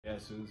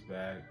Guess who's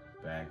back?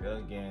 Back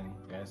again.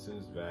 Guess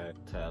who's back?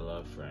 Tell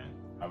a friend.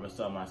 I'm gonna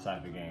start my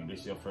Cypher game.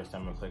 This is your first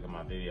time clicking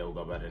my video.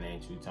 Go by the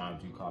name 2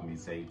 times. You call me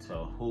Say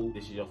Tell Who.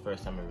 This is your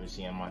first time ever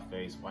seeing my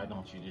face. Why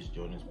don't you just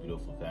join this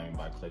beautiful family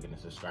by clicking the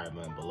subscribe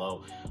button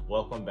below?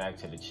 Welcome back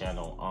to the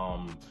channel.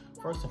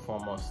 First and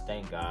foremost,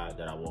 thank God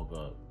that I woke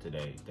up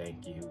today.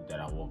 Thank you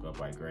that I woke up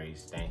by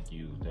grace. Thank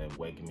you that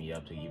waking me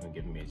up, to even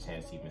giving me a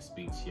chance to even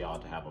speak to y'all,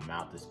 to have a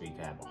mouth to speak,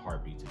 to have a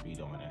heartbeat to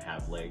beat on, and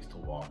have legs to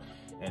walk,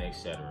 and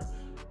etc.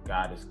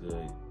 God is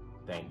good.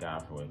 Thank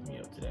God for waking me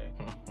up today.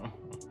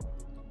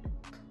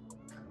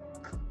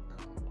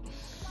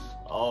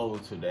 Oh,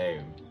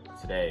 today,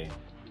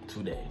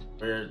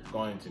 we're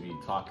going to be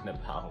talking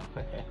about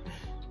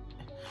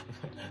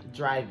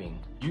driving.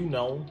 You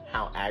know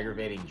how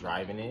aggravating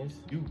driving is?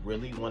 You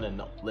really want to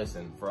know?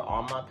 Listen, for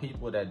all my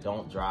people that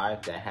don't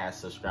drive, that has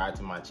subscribed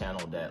to my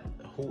channel,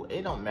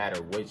 it don't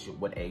matter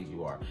what age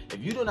you are.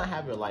 If you do not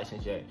have your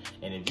license yet,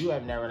 and if you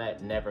have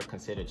never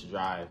considered to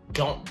drive,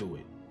 don't do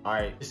it. All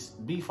right,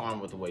 just be fine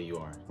with the way you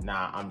are.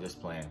 Nah, I'm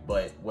just playing.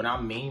 But what I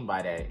mean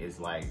by that is,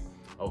 like,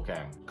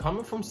 okay,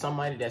 coming from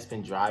somebody that's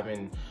been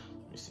driving,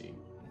 let me see,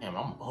 damn,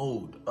 I'm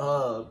old.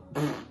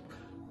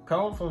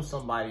 Coming from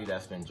somebody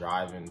that's been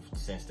driving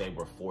since they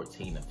were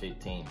 14 to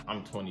 15,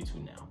 I'm 22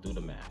 now. Do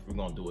the math. We're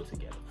gonna do it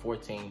together.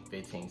 14,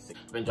 15, 16.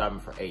 I've been driving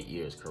for 8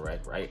 years,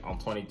 correct, right? I'm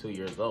 22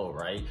 years old,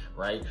 right?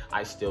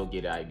 I still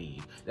get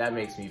ID'd. That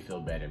makes me feel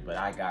better, but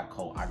I got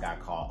called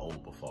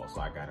old before, so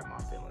I got in my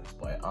feelings.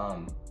 But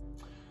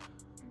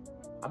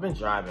I've been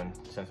driving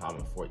since I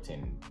was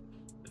 14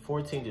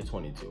 to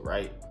 22,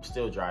 right?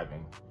 Still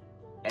driving.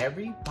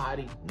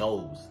 Everybody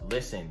knows,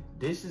 listen,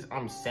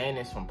 I'm saying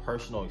this from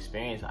personal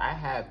experience. I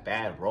have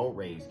bad road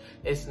rage.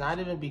 It's not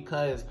even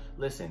because,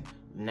 listen,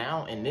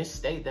 now in this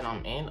state that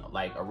I'm in,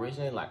 like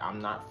originally, like I'm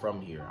not from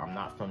here. I'm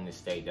not from the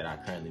state that I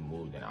currently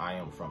moved in. I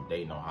am from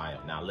Dayton,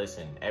 Ohio. Now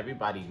listen,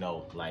 everybody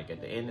know, like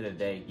at the end of the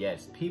day,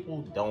 yes,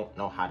 people don't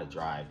know how to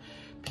drive.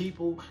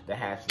 People that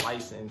have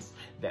license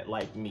that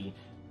like me,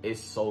 is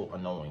so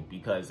annoying,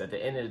 because at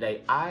the end of the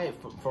day,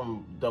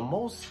 from the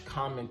most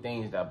common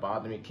things that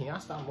bother me, can y'all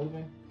stop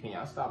moving? Can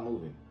y'all stop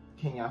moving?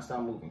 Can y'all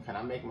stop moving? Can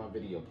I make my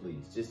video,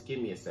 please? Just give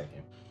me a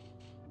second.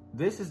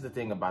 This is the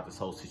thing about this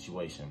whole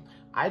situation.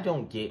 I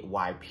don't get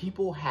why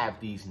people have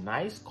these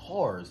nice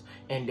cars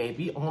and they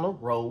be on a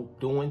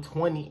road doing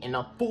 20 and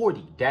a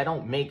 40. That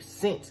don't make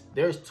sense.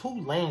 There's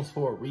 2 lanes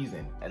for a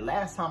reason. And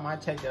last time I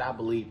checked it, I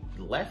believe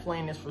the left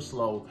lane is for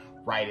slow,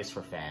 right is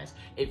for fast.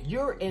 If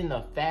you're in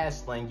the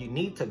fast lane, you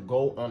need to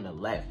go on the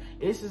left.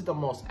 This is the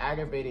most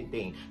aggravating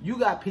thing. You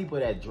got people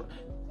that don't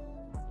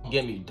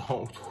get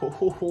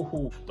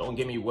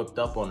me whipped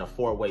up on the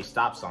 4-way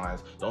stop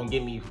signs. Won't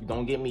get me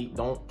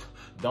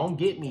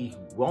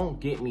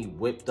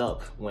whipped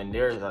up when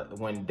there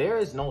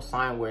is no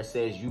sign where it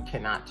says you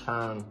cannot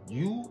turn.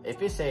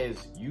 If it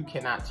says you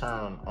cannot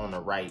turn on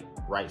the right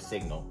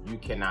signal, you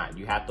cannot.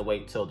 You have to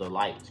wait till the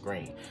light's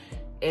green.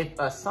 If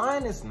a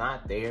sign is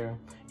not there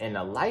and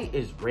the light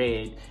is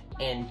red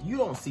and you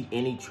don't see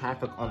any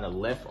traffic on the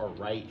left or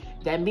right,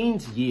 that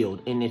means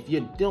yield. And if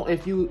you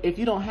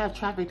don't have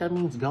traffic, that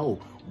means go.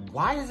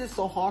 Why is it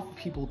so hard for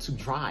people to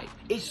drive?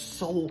 It's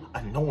so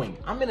annoying.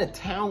 I'm in a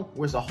town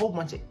where there's a whole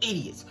bunch of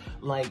idiots.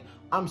 Like,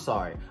 I'm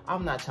sorry,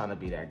 I'm not trying to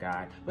be that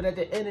guy, but at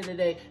the end of the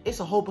day, it's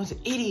a whole bunch of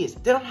idiots.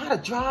 They don't know how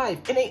to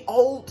drive, and they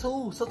old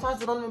too. Sometimes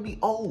they don't even be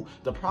old.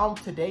 The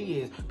problem today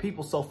is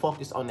people so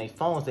focused on their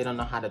phones, they don't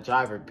know how to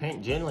drive, or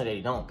generally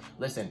they don't.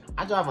 Listen,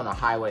 I drive on the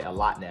highway a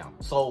lot now.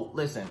 So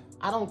listen,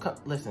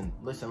 listen.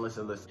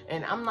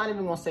 And I'm not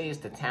even gonna say it's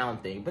the town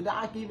thing, but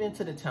I give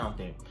into the town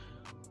thing.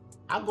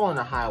 I go on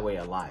the highway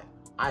a lot.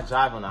 I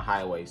drive on the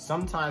highway.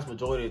 Sometimes,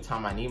 majority of the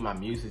time, I need my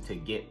music to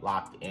get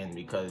locked in,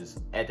 because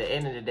at the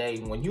end of the day,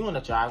 when you're on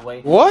the driveway,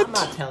 I'm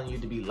not telling you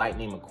to be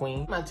Lightning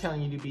McQueen. I'm not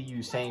telling you to be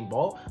Usain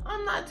Bolt.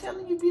 I'm not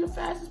telling you to be the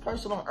fastest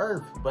person on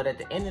earth. But at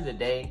the end of the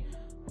day,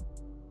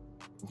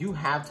 you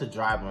have to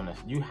drive on the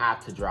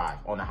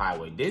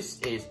highway. This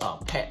is a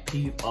pet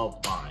peeve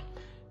of mine.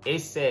 It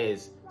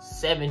says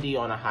 70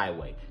 on the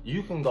highway.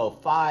 You can go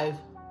 5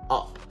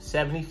 up,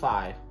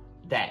 75.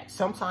 That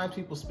sometimes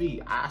people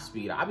speed. I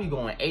be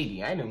going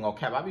 80. I ain't even gonna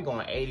cap. I be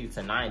going 80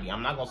 to 90.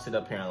 I'm not gonna sit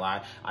up here and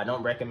lie. I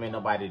don't recommend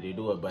nobody to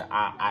do it, but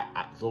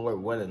I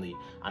Lord willingly,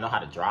 I know how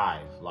to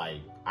drive. Like,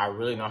 I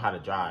really know how to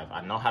drive.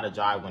 I know how to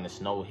drive when the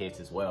snow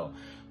hits as well.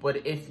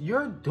 But if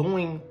you're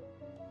doing,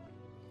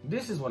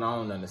 this is what I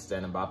don't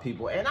understand about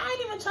people, and I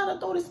ain't even trying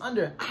to throw this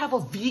under. I have a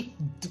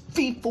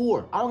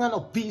V4. I don't got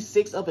no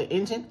V6 of an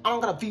engine. I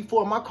don't got a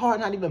V4. My car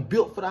not even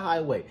built for the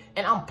highway,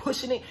 and I'm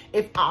pushing it.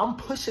 If I'm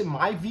pushing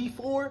my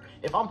V4,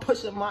 if I'm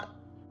pushing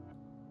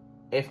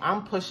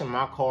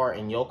my car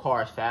and your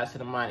car is faster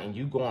than mine, and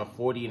you going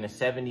 40 and a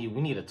 70,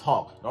 we need to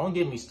talk. Don't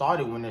get me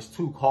started when there's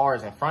 2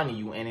 cars in front of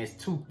you and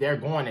they're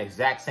going the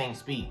exact same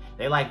speed.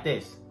 They like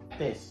this.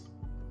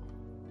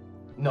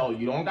 No,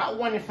 you don't got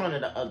one in front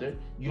of the other.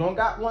 You don't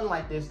got one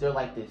like this. They're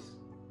like this.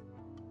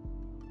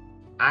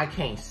 I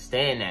can't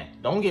stand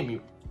that. Don't get me.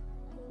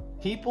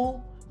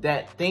 People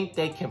that think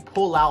they can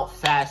pull out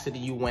faster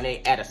than you when they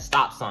at a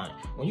stop sign.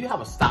 When you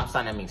have a stop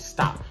sign, that means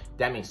stop.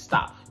 That means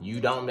stop.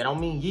 That don't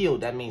mean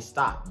yield, that means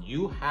stop.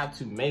 You have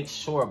to make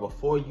sure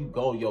before you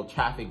go, your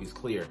traffic is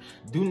clear.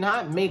 Do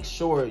not make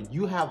sure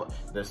you have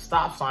the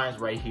stop signs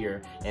right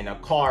here and the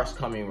cars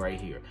coming right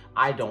here.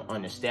 I don't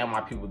understand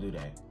why people do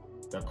that.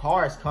 The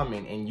car is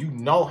coming and you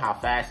know how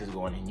fast it's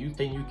going and you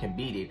think you can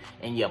beat it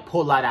and you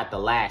pull out at the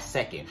last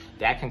second.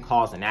 That can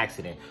cause an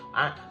accident.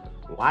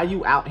 Why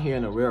you out here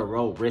in the real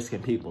road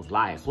risking people's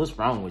lives? What's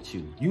wrong with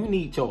you? You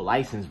need your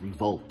license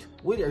revoked.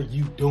 What are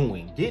you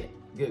doing? Get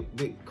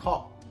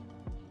caught.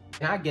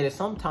 And I get it.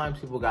 Sometimes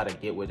people got to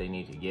get what they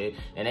need to get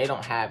and they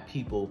don't have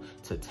people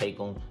to take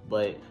them.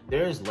 But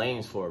there's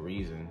lanes for a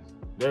reason.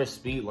 There's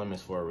speed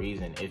limits for a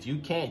reason. If you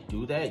can't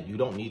do that, you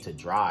don't need to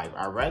drive.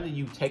 I'd rather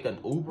you take an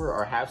Uber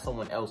or have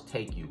someone else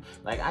take you.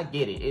 Like, I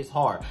get it. It's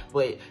hard.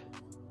 But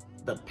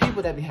the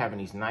people that be having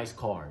these nice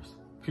cars,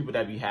 people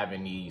that be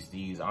having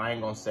these, I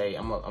ain't gonna say,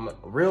 I'm a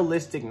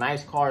realistic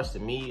nice cars to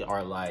me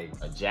are like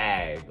a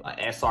Jag, a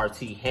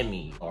SRT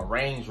Hemi, or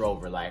Range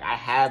Rover. Like, I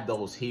have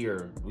those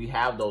here. We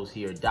have those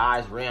here.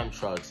 Dodge Ram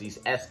trucks, these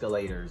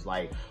Escalators,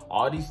 like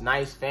all these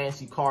nice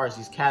fancy cars,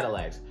 these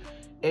Cadillacs.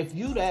 If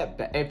you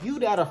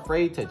that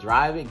afraid to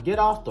drive it, get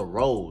off the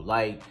road.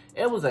 Like,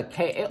 I was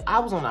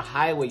on a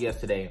highway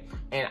yesterday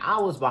and I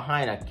was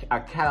behind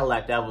a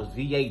Cadillac that was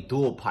V8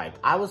 dual pipe.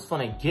 I was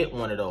gonna get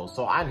one of those,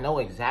 so I know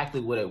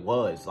exactly what it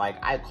was. Like,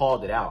 I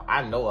called it out.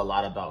 I know a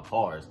lot about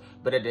cars.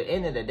 But at the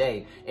end of the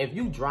day, if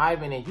you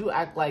driving and you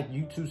act like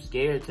you too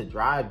scared to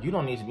drive, you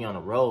don't need to be on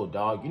the road,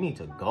 dog. You need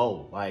to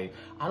go. Like,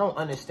 I don't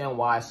understand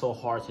why it's so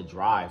hard to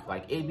drive.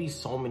 Like, it be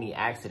so many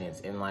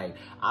accidents, and like,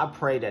 I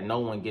pray that no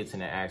one gets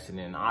in an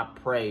accident. And I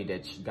pray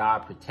that God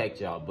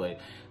protect y'all, but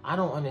I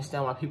don't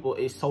understand why people,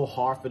 it's so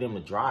hard for them to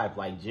drive.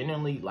 Like,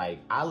 genuinely, like,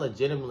 I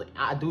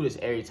do this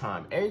every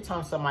time. Every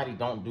time somebody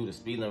don't do the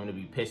speed limit to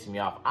be pissing me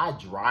off, I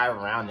drive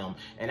around them,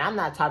 and I'm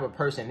that type of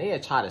person,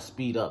 they'll try to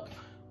speed up.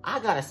 I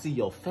gotta see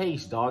your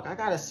face, dog. I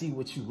gotta see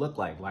what you look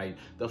like. Like,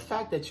 the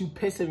fact that you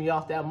pissing me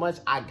off that much,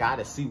 I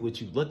gotta see what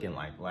you looking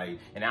like. Like,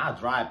 and I'll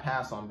drive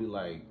past and be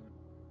like,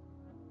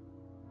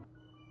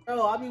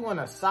 bro, I be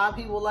wanna side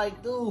people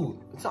like, dude.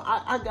 So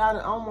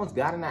I almost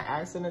got in that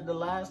accident the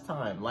last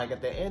time. Like,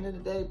 at the end of the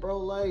day, bro,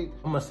 like,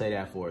 I'm gonna say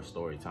that for a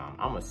story time.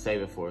 I'm gonna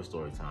save it for a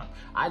story time.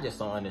 I just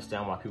don't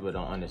understand why people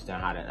don't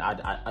understand how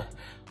to,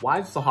 why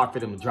is it so hard for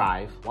them to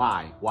drive?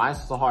 Why? Why is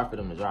it so hard for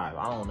them to drive?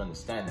 I don't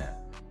understand that.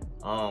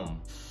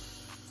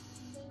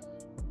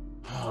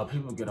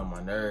 People get on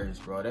my nerves,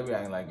 bro. They be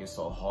acting like it's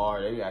so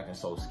hard. They be acting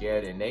so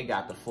scared, and they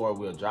got the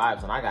 4-wheel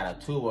drives, and I got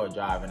a 2-wheel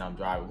drive, and I'm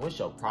driving. What's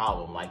your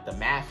problem? Like, the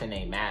mathing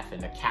ain't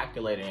mathing. The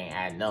calculator ain't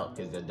adding up,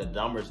 because the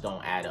numbers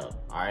don't add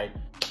up, all right?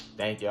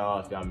 Thank y'all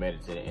if y'all made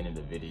it to the end of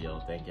the video.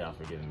 Thank y'all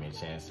for giving me a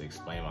chance to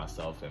explain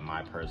myself and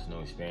my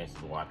personal experiences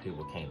of why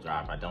people can't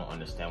drive. I don't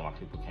understand why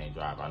people can't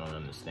drive. I don't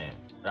understand.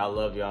 But I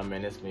love y'all,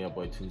 man. It's been your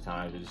boy 2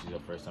 times. If this is your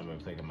first time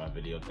ever clicking my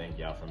video, thank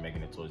y'all for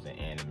making it towards the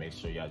end. And make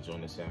sure y'all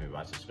join this family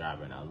by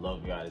subscribing. I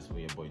love y'all. This has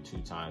been your boy 2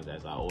 times.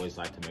 As I always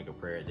like to make a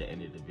prayer at the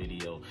end of the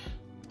video.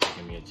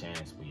 Give me a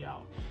chance. We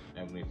out.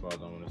 Heavenly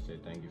Father, I want to say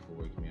thank you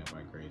for waking me up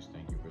by grace.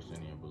 Thank you for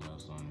sending your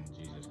beloved Son,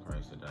 Jesus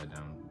Christ, to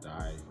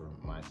die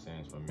for my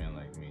sins, for men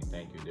like me.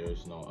 Thank you.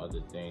 There's no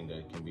other thing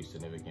that can be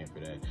significant for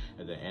that.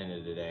 At the end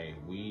of the day,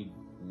 we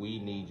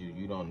need you.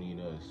 You don't need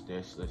us.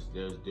 There's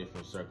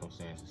different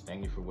circumstances.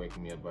 Thank you for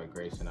waking me up by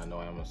grace, and I know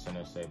I am a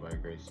sinner saved by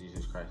grace.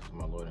 Jesus Christ is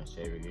my Lord and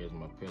Savior. He is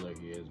my pillar.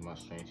 He is my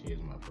strength. He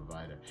is my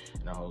provider.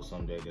 And I hope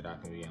someday that I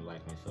can be in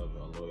likeness of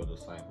a loyal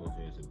disciple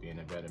to being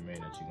a better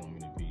man that you want me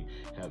to be.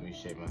 Help me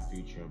shape my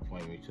future and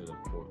point me to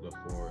the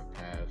forward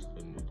paths,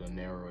 the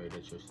narrow way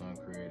that your Son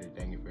created.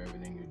 Thank you for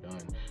everything you've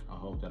done. I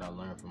hope that I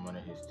learn from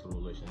under his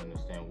tutelage and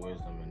understand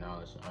wisdom and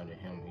knowledge under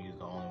him. He's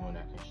the only one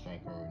that can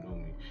strengthen and renew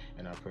me.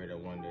 And I pray that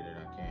one day that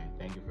I can.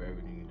 Thank you for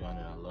everything you've done,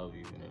 and I love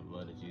you. In the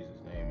blood of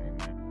Jesus' name,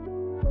 amen.